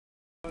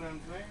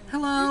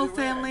Hello,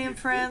 family and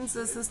friends.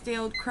 This is the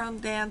Old Crone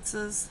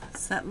Dances.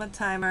 Set my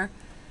timer.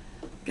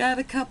 Got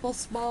a couple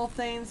small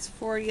things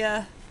for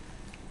you.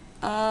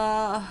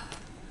 Wanted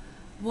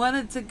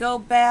to go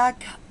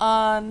back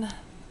on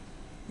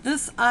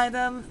this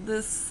item.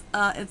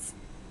 It's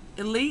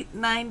Elite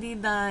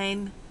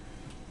 99,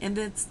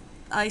 and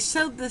I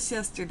showed this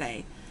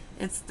yesterday.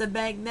 It's the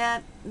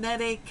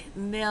Magnetic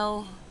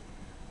Nail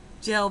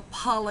Gel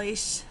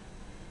Polish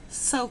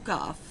Soak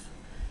Off.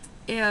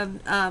 And,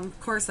 of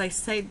course, I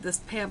saved this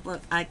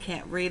pamphlet. I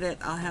can't read it.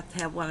 I'll have to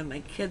have one of my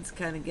kids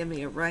kind of give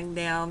me a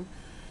rundown.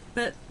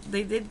 But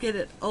they did get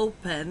it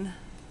open.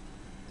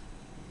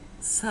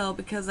 So,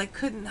 because I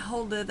couldn't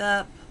hold it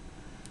up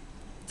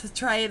to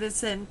try it,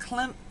 it's in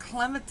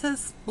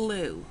Clematis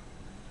Blue.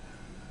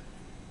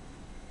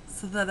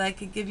 So that I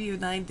could give you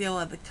an idea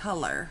of the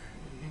color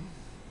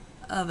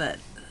of it.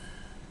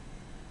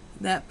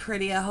 That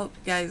pretty. I hope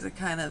you guys are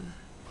kind of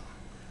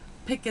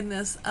picking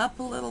this up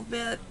a little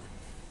bit.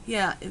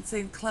 Yeah, it's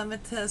in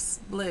Clematis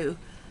Blue.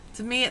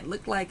 To me, it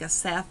looked like a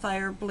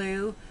sapphire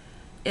blue.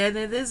 And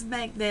it is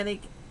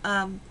magnetic.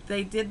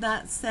 They did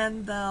not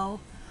send, though.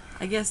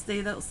 I guess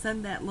they don't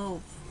send that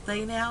little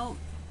thing out.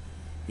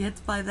 You have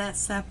to buy that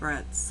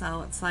separate.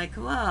 So it's like,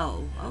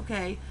 whoa,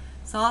 okay.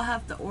 So I'll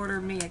have to order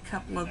me a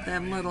couple of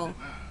them little,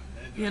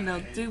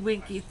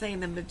 do-winky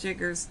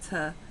thingamajiggers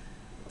to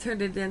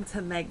turn it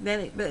into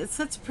magnetic. But it's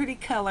such a pretty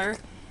color.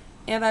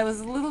 And I was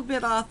a little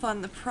bit off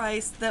on the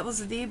price. That was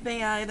an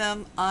eBay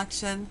item,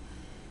 auction,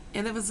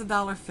 and it was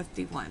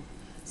 $1.51.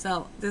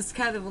 So there's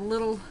kind of a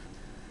little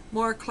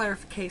more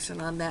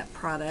clarification on that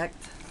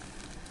product.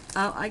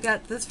 I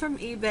got this from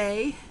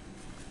eBay,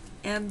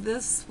 and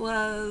this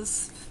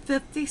was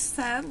 50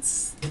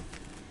 cents.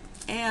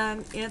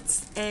 And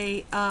it's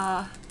a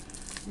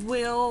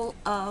wheel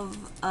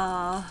of,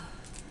 let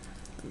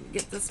me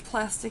get this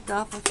plastic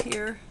off of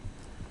here.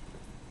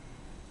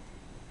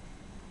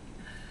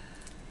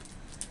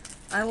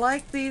 I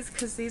like these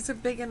because these are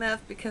big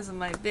enough because of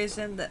my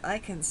vision that I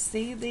can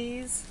see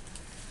these.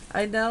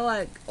 I know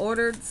I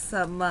ordered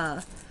some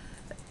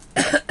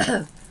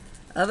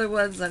other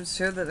ones. I'm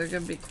sure that they're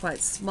going to be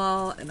quite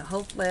small, and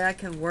hopefully I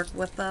can work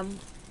with them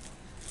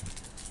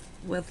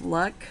with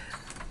luck.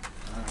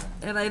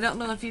 And I don't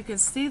know if you can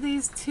see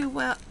these too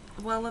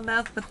well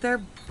enough, but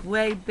they're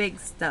way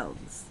big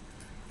stones.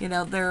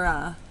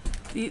 They're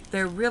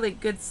really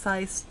good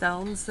sized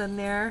stones in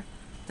there.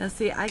 Now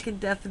see, I can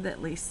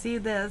definitely see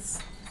this,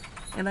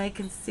 and I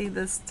can see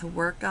this to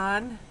work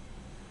on,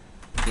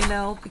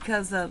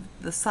 because of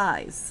the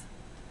size.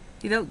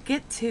 You don't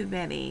get too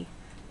many,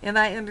 and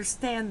I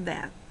understand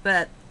that,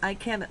 but I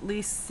can at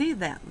least see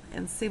them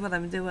and see what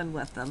I'm doing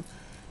with them.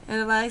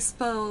 And I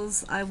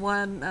suppose I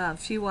won a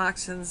few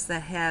auctions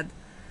that had,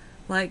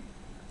 like,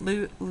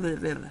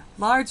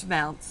 large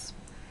mounts,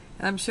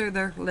 and I'm sure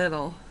they're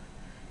little.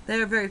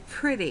 They're very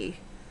pretty,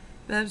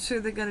 but I'm sure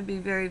they're going to be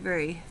very,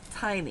 very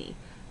tiny.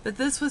 But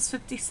this was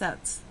 50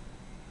 cents.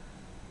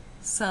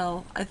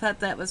 So I thought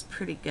that was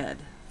pretty good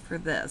for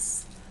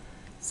this.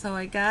 So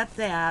I got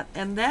that.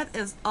 And that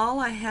is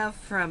all I have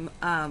from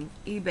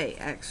eBay,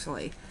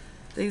 actually.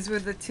 These were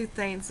the two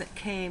things that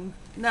came.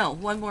 No,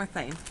 one more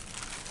thing.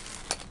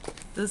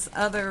 This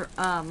other,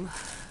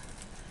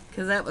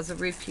 because that was a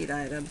repeat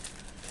item.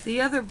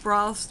 The other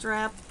bra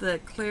strap, the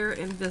clear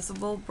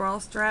invisible bra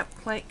strap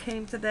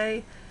came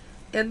today.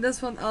 And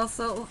this one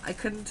also, I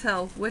couldn't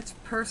tell which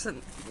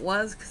person it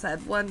was because I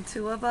had won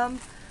two of them.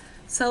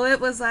 So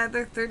it was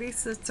either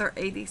 36 or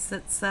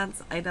 86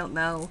 cents. I don't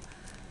know.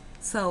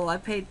 So I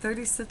paid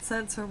 36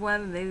 cents for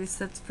one and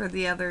 86 for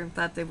the other and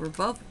thought they were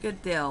both a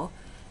good deal.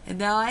 And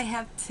now I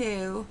have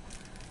two.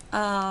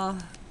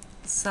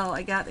 So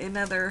I got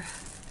another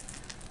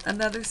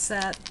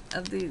set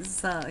of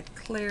these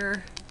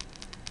clear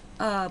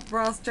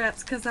bra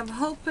straps because I'm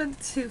hoping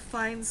to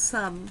find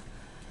some.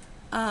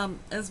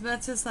 As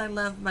much as I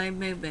love my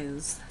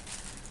Moo-Moos.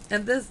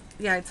 And this,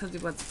 yeah, I told you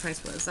what the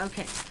price was.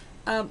 Okay.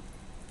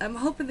 I'm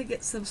hoping to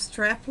get some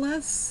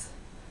strapless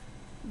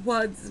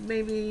ones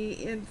maybe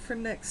in for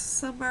next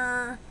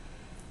summer.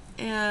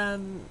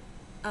 And,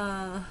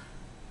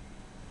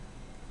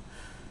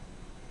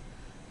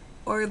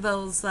 or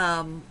those,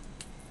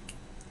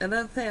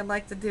 another thing I'd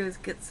like to do is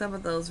get some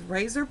of those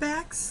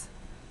Razorbacks.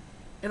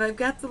 And I've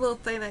got the little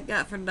thing I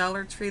got from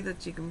Dollar Tree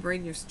that you can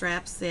bring your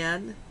straps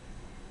in.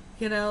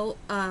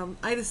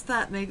 I just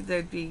thought maybe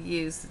they'd be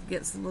used to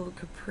get some little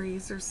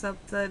capris or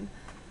something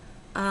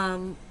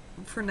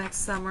for next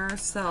summer.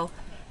 So,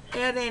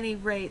 at any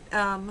rate,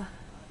 that's,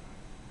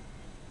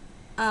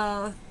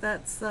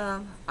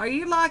 are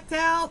you locked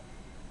out?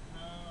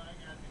 No, I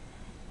got it.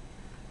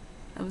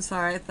 I'm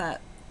sorry, I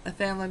thought a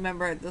family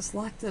member had just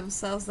locked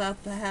themselves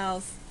out the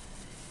house.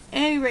 At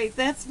any rate,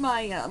 that's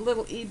my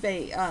little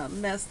eBay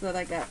mess that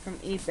I got from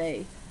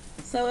eBay.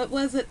 So it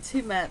wasn't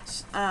too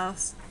much.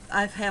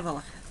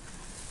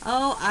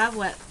 I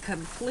went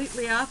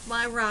completely off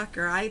my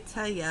rocker, I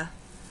tell ya.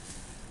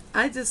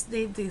 I just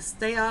need to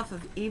stay off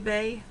of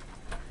eBay.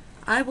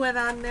 I went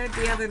on there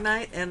the other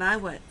night and I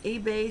went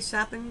eBay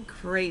shopping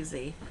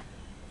crazy.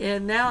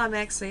 And now I'm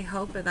actually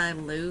hoping I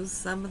lose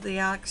some of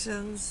the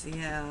auctions.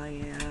 Yeah,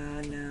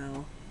 I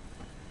know.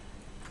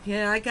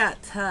 Yeah, I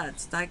got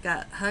touched. I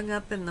got hung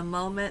up in the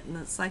moment, and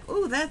it's like,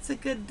 oh, that's a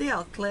good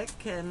deal.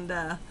 Click, and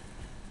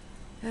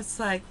it's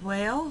like,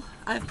 well,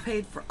 I've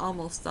paid for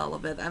almost all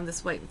of it. I'm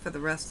just waiting for the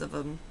rest of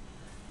them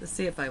to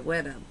see if I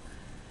win them.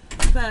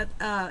 But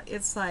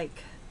it's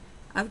like,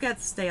 I've got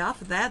to stay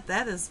off of that.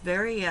 That is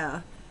very.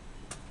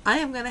 I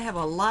am going to have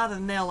a lot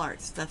of nail art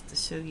stuff to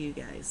show you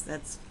guys.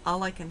 That's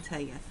all I can tell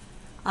you.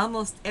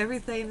 Almost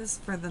everything is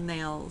for the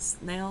nails.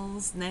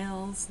 Nails,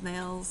 nails,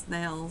 nails,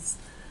 nails.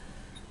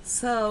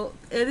 So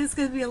it is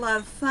going to be a lot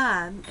of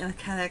fun, and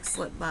I got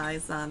excellent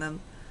buys on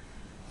them.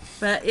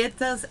 But it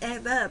does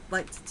add up,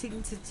 like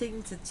cha-ching,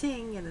 cha-ching,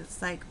 cha-ching, and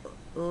it's like,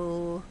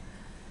 oh,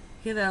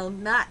 you know,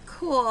 not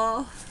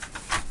cool.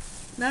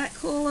 Not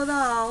cool at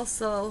all,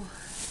 so...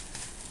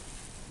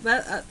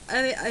 But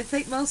I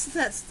think most of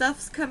that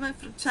stuff's coming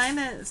from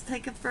China, and it's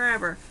taking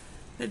forever.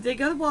 I did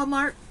go to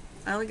Walmart.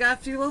 I only got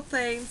a few little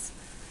things.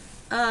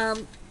 I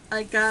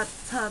got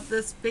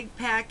this big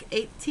pack,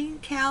 18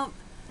 count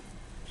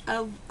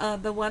of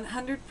the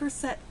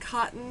 100%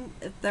 cotton.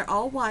 They're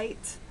all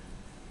white,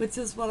 which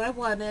is what I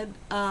wanted.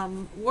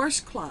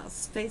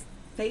 Washcloths,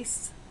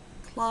 face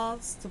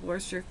cloths to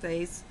wash your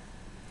face.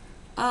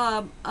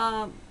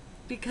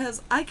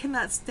 Because I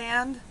cannot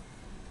stand.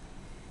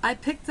 I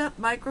picked up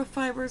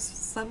microfibers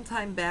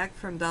sometime back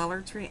from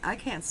Dollar Tree. I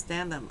can't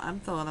stand them.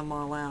 I'm throwing them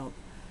all out.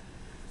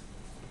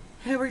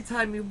 Every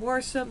time you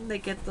wash them, they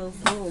get those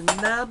little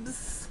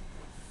nubs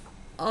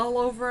all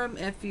over them.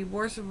 If you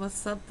wash them with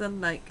something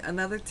like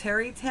another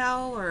terry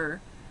towel or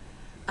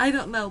I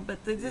don't know,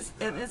 but they just,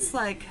 and it's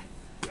like,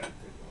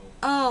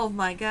 oh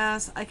my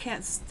gosh, I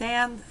can't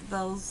stand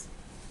those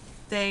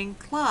dang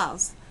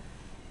cloths.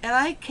 And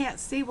I can't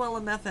see well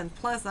enough, and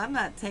plus I'm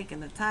not taking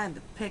the time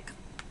to pick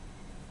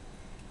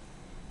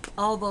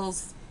all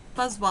those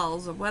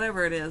fuzzballs or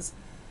whatever it is.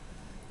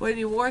 When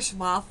you wash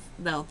them off,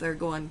 no, they're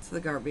going to the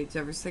garbage,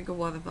 every single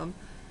one of them.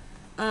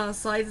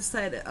 So I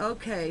decided,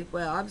 okay,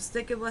 well, I'm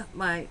sticking with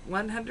my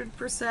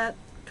 100%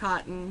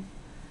 cotton,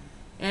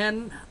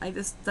 and I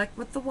just stuck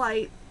with the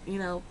white, you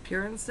know,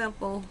 pure and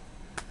simple.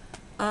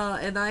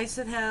 And I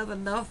should have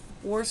enough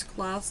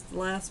washcloths to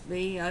last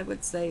me, I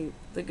would say,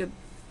 the good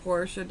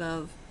portion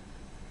of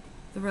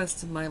the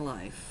rest of my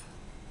life.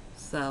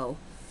 So,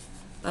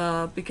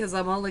 because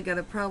I'm only going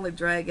to probably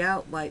drag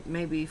out like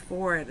maybe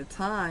 4 at a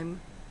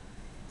time.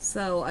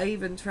 So I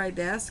even tried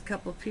to ask a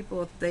couple of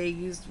people if they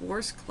used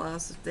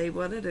washcloths, if they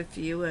wanted a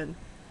few, and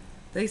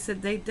they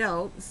said they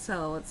don't.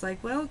 So it's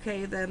like, well,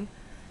 okay, then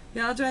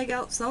yeah, I'll drag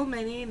out so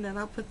many, and then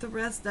I'll put the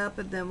rest up,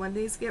 and then when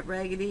these get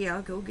raggedy,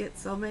 I'll go get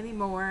so many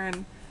more.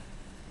 And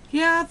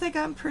yeah, I think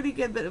I'm pretty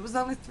good, but it was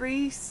only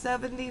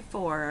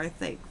 $3.74, I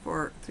think,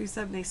 for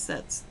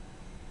 $3.76.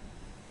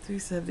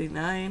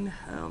 $3.79.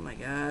 Oh my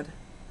God.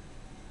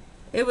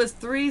 It was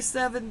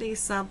 $3.70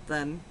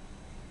 something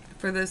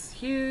for this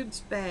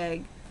huge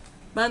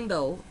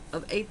bundle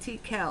of 18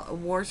 count of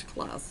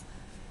washcloths.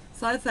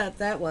 So I thought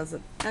that was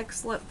an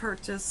excellent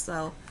purchase.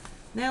 So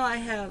now I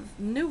have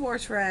new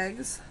wash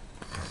rags.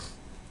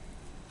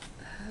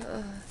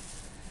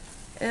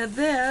 And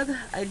then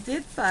I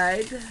did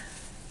find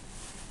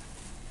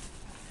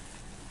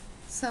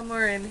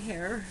somewhere in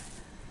here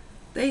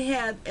they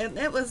had, and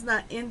it was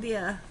not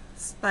India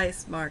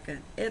Spice Market,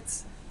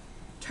 it's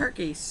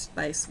Turkey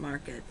Spice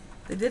Market.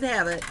 They did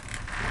have it.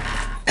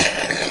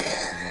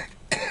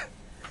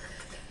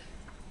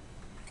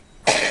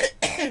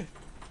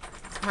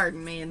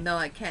 Pardon me, and no,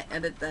 I can't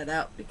edit that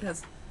out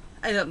because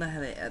I don't know how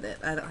to edit.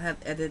 I don't have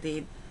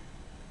editing.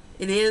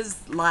 It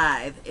is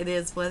live. It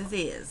is what it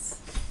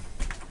is.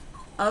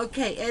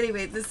 Okay,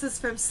 anyway, this is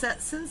from Set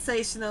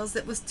Sensationals.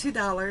 It was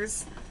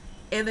 $2,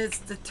 and it's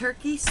the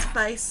Turkey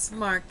Spice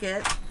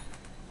Market.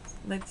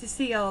 Let you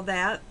see all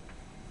that.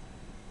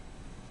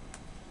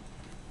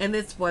 And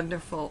it's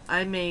wonderful.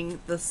 I mean,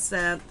 the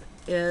scent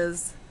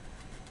is,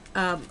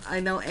 I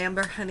know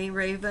Amber Honey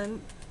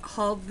Raven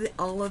hauled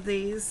all of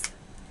these,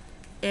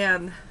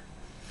 and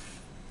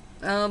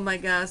oh my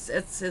gosh,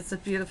 it's a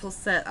beautiful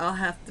set. I'll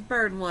have to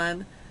burn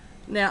one.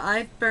 Now,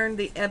 I've burned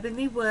the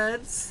Ebony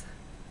Woods,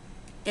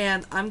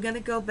 and I'm going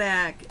to go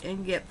back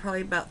and get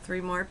probably about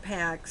 3 more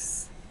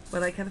packs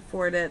when I can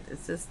afford it.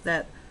 It's just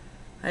that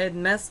I had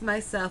messed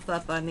myself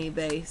up on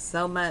eBay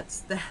so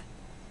much that,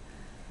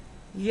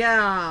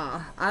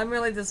 yeah, I'm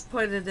really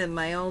disappointed in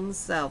my own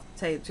self, to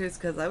tell you the truth,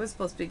 because I was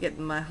supposed to be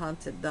getting my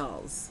haunted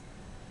dolls.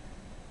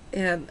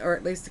 Or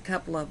at least a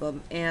couple of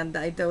them, and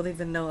I don't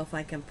even know if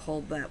I can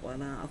pull that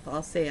one off.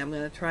 I'll see. I'm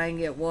going to try and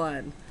get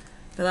one,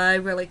 but I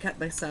really cut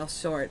myself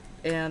short,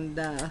 and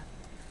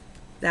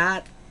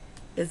that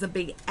is a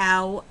big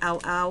ow, ow,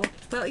 ow.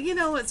 But you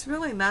know, it's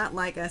really not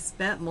like I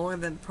spent more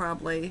than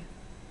probably,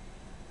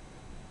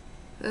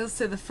 let's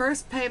see, the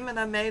first payment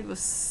I made was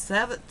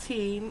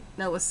 16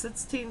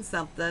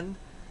 something.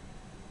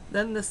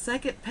 Then the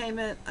second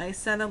payment I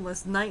sent them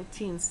was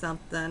 19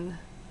 something.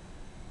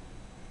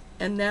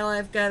 And now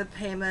I've got a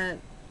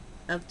payment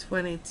of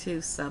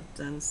 22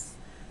 something.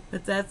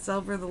 But that's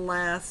over the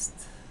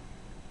last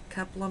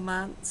couple of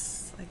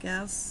months, I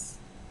guess.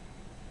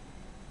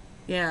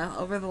 Yeah,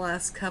 over the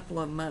last couple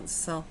of months.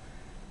 So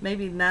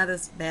maybe not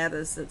as bad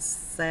as it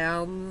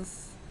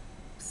sounds.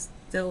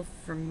 Still,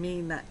 for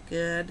me, not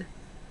good.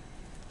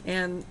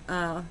 And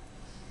I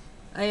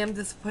am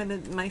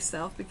disappointed in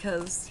myself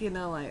because, you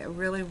know, I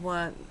really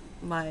want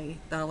my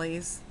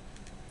dollies.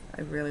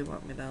 I really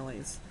want my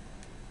dollies.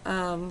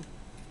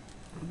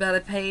 But I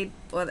paid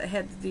what I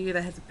had to do.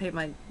 I had to pay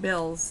my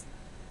bills.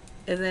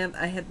 And then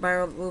I had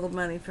borrowed a little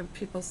money from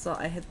people, so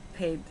I had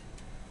paid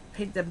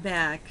them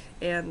back,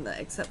 and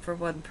except for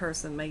one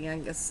person, my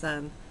youngest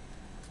son.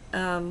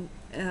 And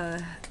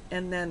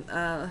then,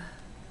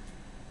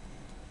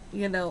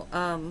 you know,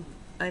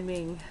 I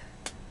mean,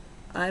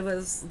 I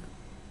was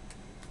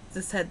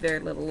just had very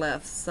little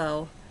left,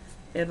 so,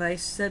 and I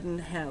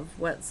shouldn't have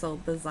wet so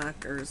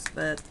bazonkers,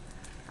 but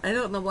I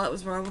don't know what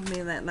was wrong with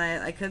me that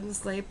night. I couldn't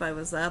sleep. I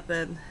was up,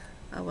 and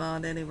well,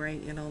 at any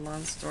rate, you know,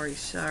 long story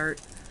short,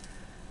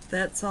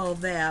 that's all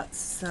that.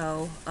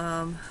 So,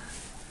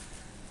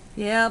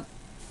 yeah.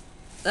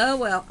 Oh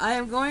well, I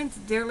am going to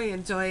dearly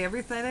enjoy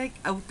everything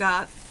I've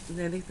got and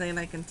anything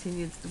I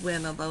continue to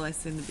win, although I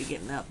seem to be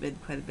getting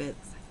outbid quite a bit.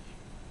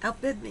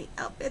 Outbid me,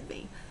 outbid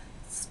me.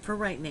 It's for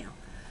right now.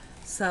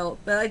 So,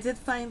 but I did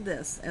find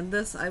this, and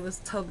this I was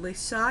totally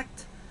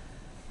shocked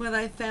when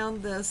I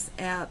found this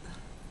at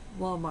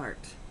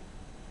Walmart.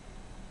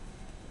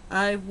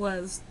 I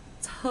was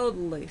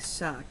totally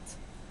shocked.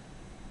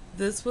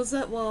 This was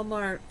at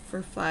Walmart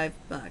for $5.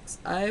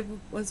 I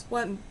was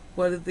wanting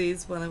one of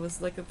these when I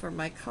was looking for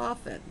my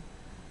coffin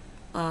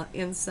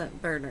incense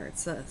burner.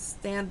 It's a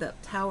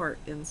stand-up tower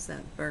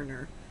incense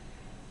burner.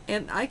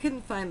 And I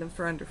couldn't find them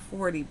for under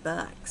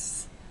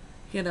 $40.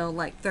 You know,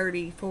 like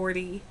 30,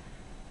 40.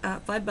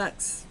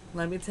 $5.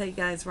 Let me tell you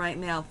guys right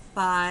now,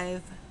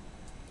 $5.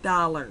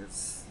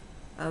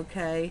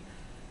 Okay?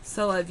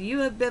 So if you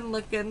have been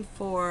looking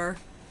for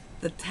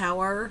the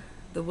tower,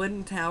 the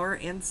wooden tower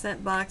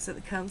incense box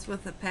that comes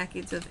with a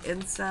package of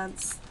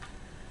incense,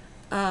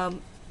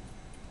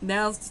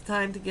 now's the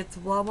time to get to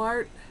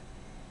Walmart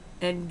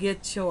and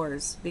get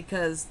yours,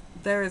 because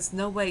there is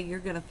no way you're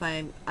going to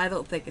find, I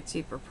don't think, a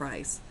cheaper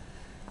price.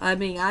 I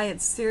mean, I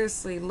had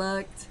seriously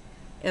looked,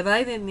 and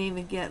I didn't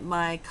even get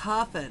my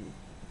coffin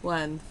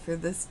one for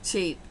this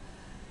cheap.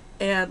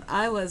 And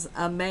I was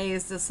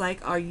amazed. It's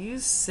like, are you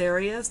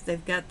serious?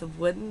 They've got the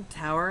wooden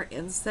tower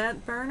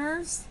incense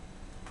burners?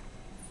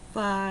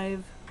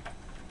 $5.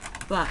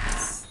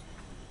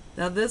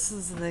 Now this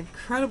is an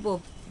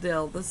incredible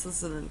deal. This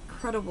is an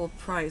incredible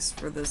price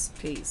for this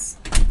piece.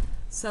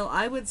 So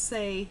I would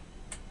say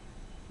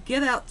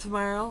get out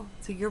tomorrow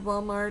to your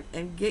Walmart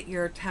and get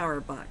your tower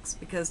box,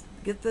 because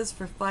get this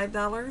for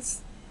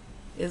 $5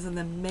 is an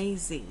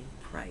amazing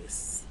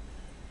price.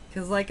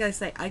 Because like I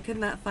say, I could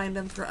not find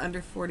them for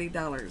under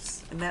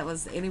 $40, and that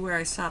was anywhere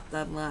I shopped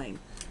online.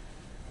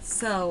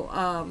 So,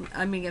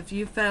 I mean, if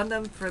you found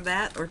them for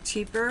that or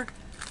cheaper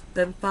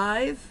than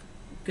 $5,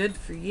 good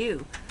for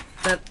you.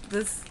 But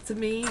this, to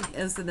me,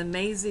 is an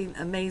amazing,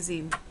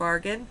 amazing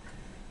bargain.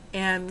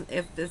 And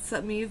if it's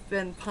something you've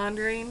been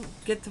pondering,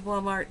 get to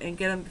Walmart and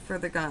get them before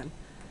they're gone.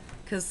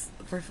 Because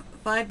for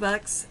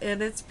 $5,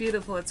 and it's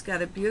beautiful. It's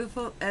got a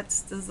beautiful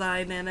etched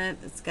design in it.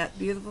 It's got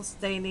beautiful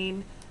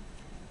staining.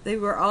 They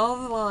were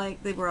all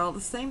alike. They were all the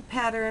same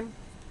pattern,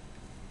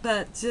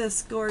 but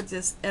just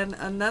gorgeous. And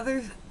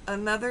another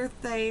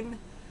thing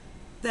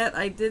that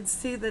I did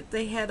see that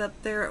they had up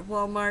there at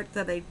Walmart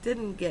that I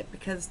didn't get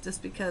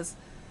because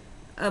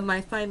of my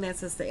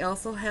finances, they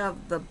also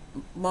have the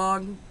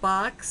long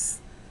box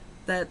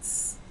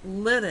that's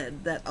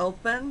lidded, that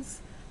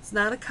opens. It's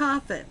not a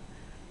coffin,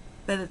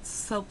 but it's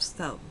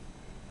soapstone.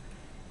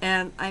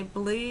 And I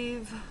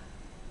believe,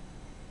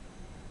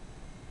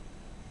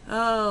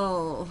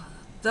 oh,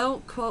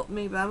 don't quote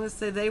me, but I'm going to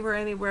say they were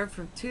anywhere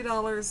from $2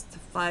 to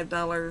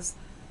 $5.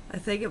 I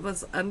think it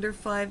was under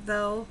 $5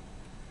 though,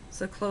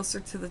 so closer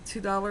to the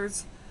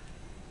 $2.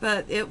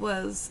 But it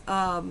was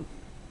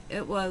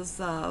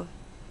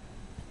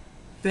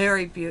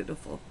very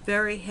beautiful,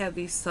 very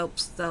heavy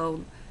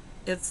soapstone.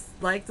 It's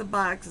like the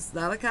box. It's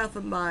not a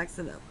coffin box,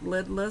 and it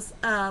lidless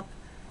up.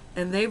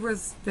 And they were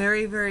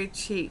very, very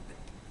cheap.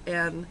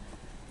 And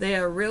they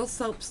are real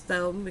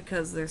soapstone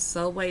because they're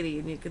so weighty,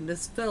 and you can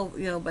just feel,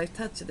 you know, by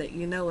touching it,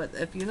 you know it.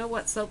 If you know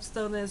what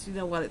soapstone is, you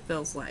know what it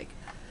feels like.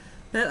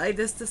 But I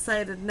just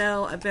decided,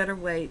 no, I better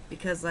wait,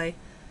 because I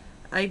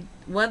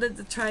wanted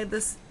to try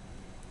this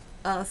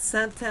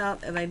scent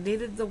out, and I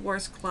needed the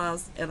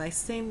washcloths, and I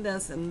seen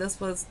this, and this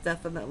was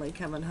definitely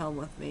coming home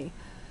with me.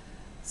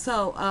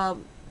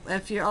 So,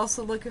 if you're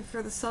also looking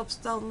for the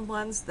soapstone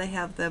ones, they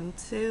have them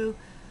too.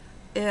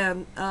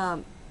 And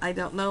I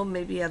don't know,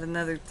 maybe at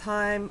another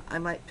time I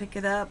might pick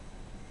it up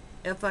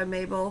if I'm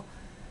able,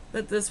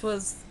 but this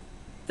was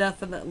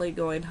definitely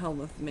going home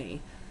with me.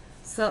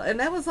 So, and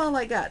that was all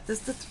I got,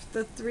 just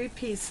the 3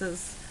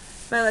 pieces.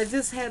 But I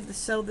just had to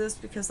show this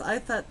because I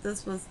thought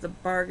this was the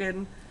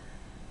bargain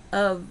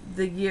of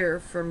the year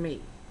for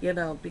me, you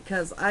know,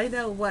 because I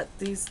know what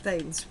these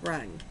things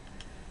run.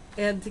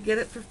 And to get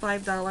it for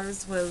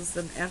 $5 was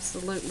an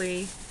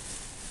absolutely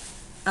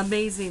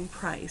amazing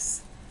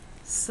price.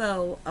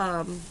 So,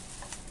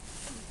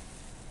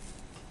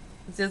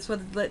 just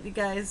wanted to let you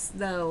guys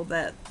know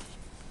that,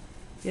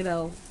 you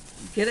know,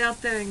 get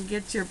out there and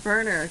get your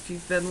burner if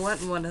you've been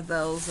wanting one of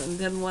those and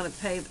didn't want to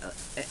pay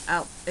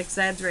out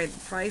exaggerated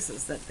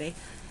prices that they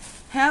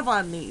have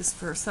on these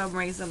for some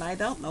reason. I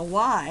don't know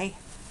why.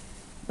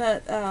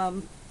 But,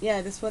 yeah,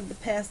 I just wanted to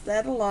pass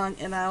that along.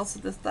 And I also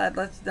just thought I'd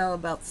let you know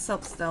about the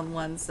soapstone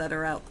ones that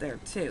are out there,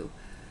 too.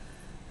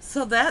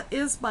 So that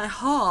is my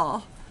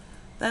haul.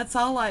 That's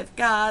all I've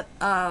got.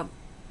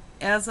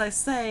 As I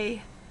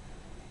say,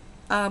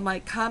 my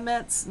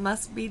comments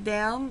must be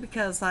down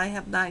because I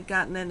have not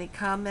gotten any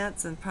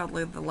comments in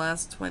probably the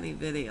last 20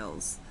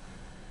 videos.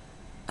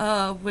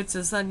 Which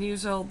is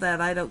unusual that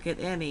I don't get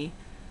any.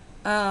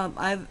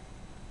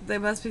 There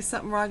must be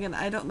something wrong and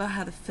I don't know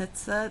how to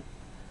fix it.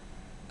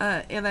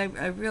 And I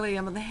really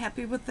am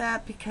unhappy with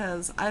that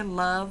because I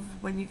love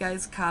when you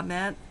guys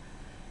comment.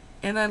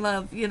 And I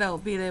love, you know,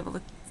 being able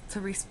to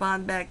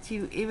respond back to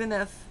you, even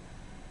if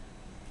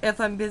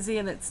I'm busy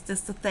and it's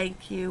just a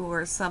thank you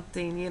or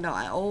something, you know,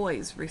 I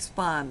always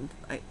respond.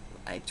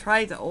 I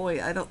try to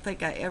always, I don't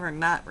think I ever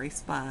not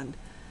respond.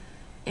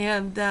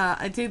 And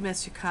I do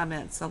miss your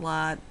comments a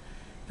lot.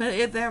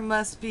 But there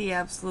must be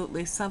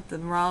absolutely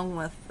something wrong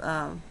with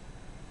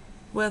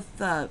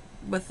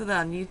it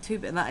on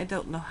YouTube, and I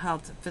don't know how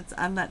to fix.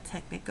 I'm not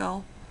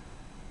technical.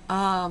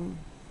 And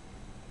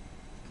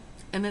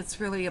it's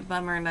really a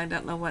bummer, and I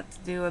don't know what to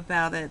do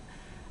about it.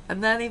 I'm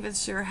not even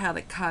sure how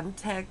to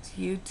contact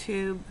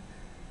YouTube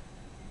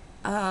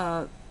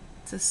to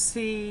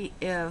see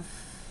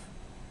if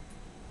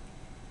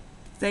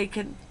they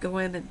can go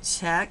in and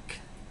check,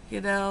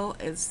 you know,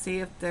 and see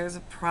if there's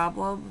a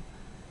problem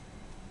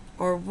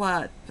or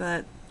what.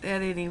 But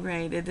at any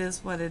rate, it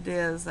is what it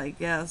is, I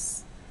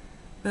guess.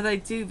 But I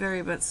do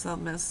very much so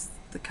miss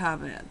the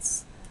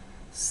comments.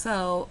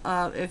 So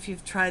if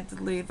you've tried to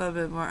leave them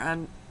and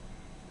more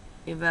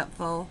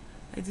uneventful,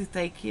 I do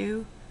thank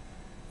you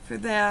for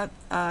that,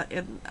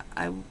 and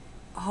I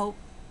hope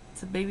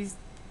to maybe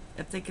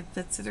if they can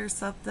fix it or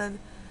something,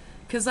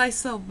 because I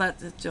so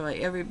much enjoy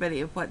everybody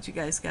of what you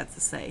guys got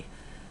to say.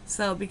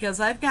 So because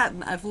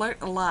I've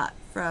learned a lot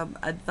from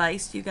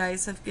advice you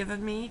guys have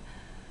given me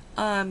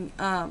on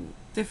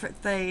different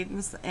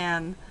things,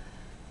 and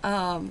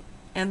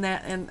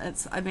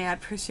it's, I mean, I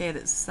appreciate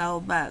it so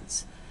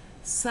much.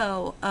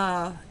 So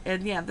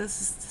and yeah,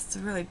 this is just a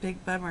really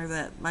big bummer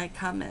that my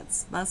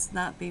comments must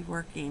not be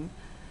working.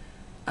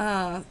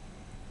 And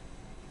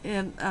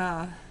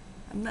I'm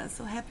not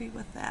so happy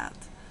with that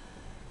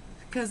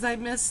because I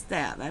miss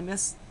that. I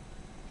miss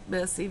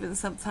even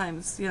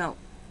sometimes, you know,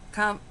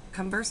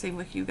 conversing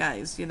with you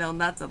guys. You know,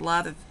 not that a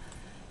lot of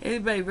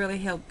anybody really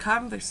held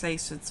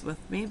conversations with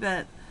me,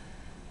 but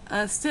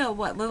still,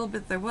 what little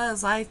bit there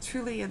was, I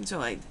truly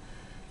enjoyed.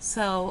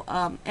 So,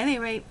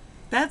 anyway,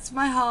 that's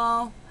my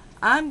haul.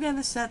 I'm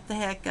gonna shut the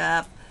heck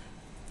up.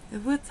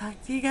 We'll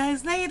talk to you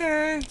guys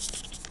later.